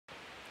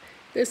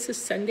This is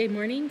Sunday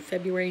morning,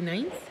 February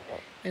 9th,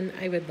 and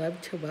I would love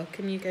to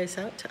welcome you guys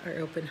out to our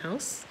open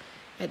house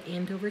at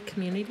Andover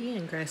Community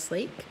in Grass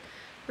Lake.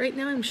 Right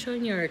now I'm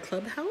showing you our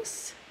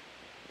clubhouse,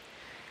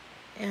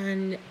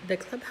 and the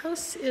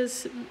clubhouse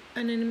is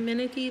an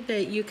amenity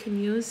that you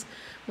can use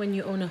when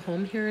you own a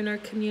home here in our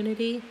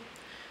community.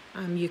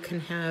 You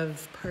can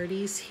have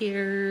parties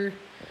here.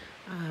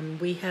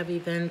 We have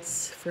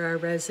events for our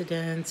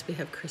residents. We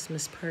have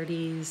Christmas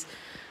parties.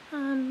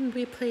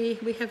 We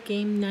have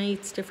game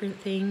nights, different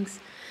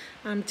things.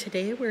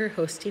 Today we're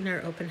hosting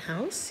our open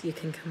house. You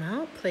can come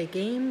out, play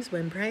games,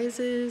 win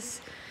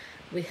prizes.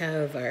 We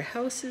have our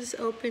houses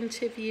open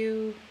to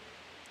view.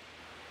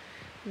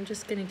 I'm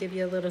just going to give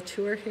you a little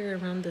tour here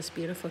around this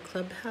beautiful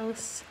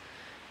clubhouse.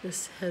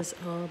 This has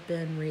all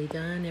been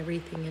redone.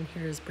 Everything in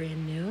here is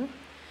brand new,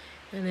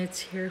 and it's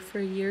here for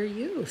your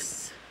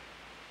use.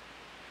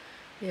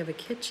 We have a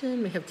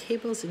kitchen. We have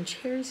tables and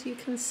chairs you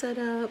can set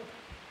up.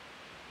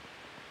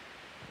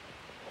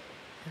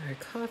 Our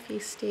coffee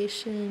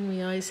station.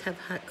 We always have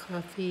hot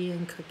coffee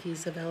and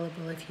cookies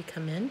available if you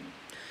come in.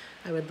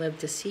 I would love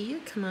to see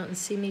you. Come out and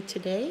see me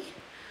today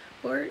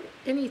or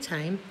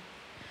anytime.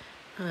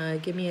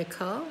 Give me a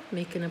call,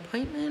 make an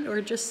appointment, or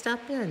just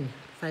stop in.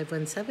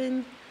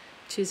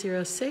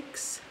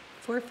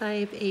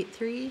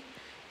 517-206-4583.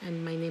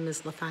 And my name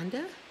is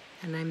LaFonda,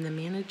 and I'm the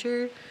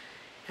manager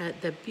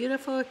at the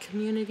beautiful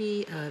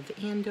community of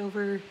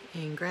Andover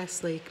in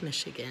Grass Lake,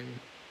 Michigan.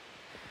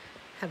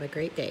 Have a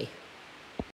great day.